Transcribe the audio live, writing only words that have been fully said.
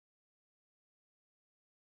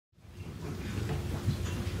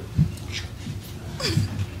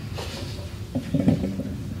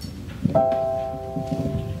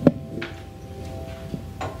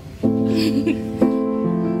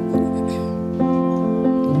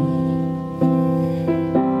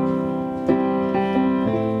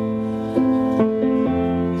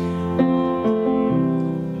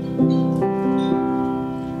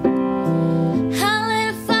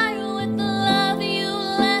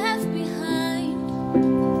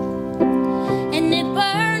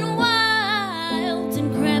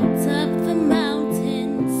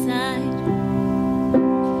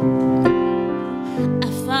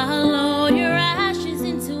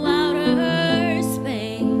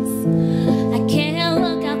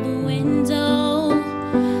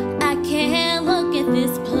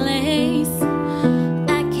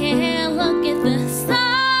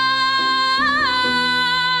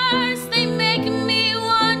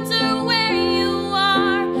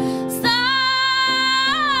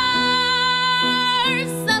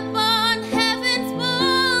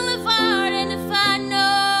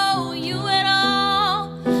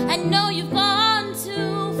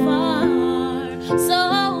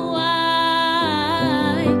so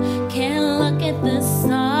I can't look at the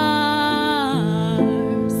stars.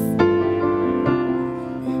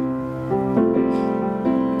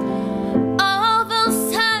 All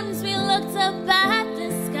those times we looked up at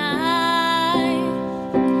the sky,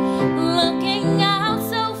 looking out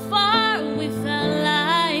so far, we felt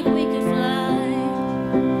like we could fly.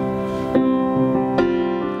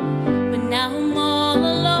 But now I'm all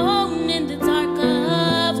alone in the dark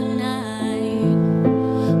of the night.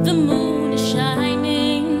 The moon is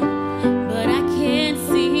shining, but I can't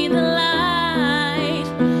see the light.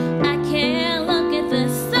 I can't look at the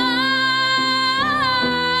stars.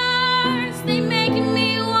 They make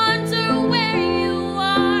me wonder where you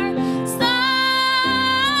are. Stars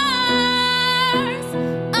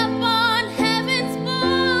up on heaven's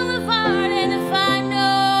boulevard. And if I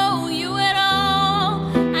know you at all,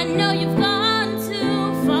 I know you've gone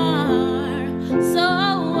too far. So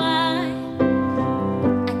I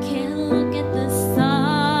can't look at the stars.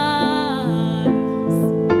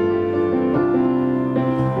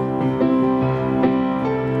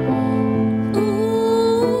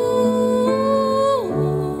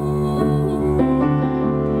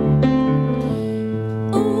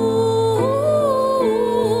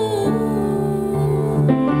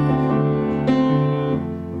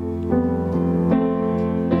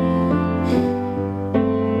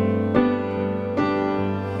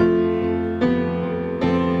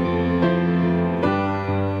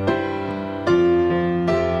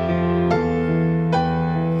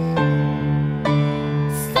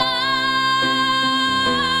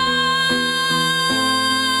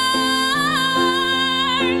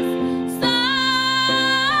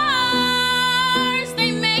 Stars,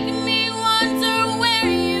 they make me wonder where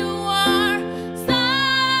you are. Stars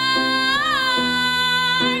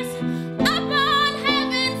up on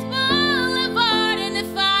heaven's boulevard. And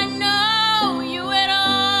if I know you at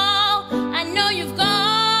all, I know you've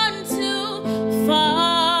gone too far.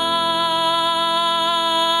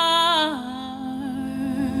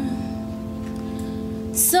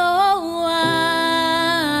 So I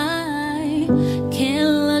can't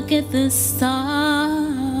look at the stars.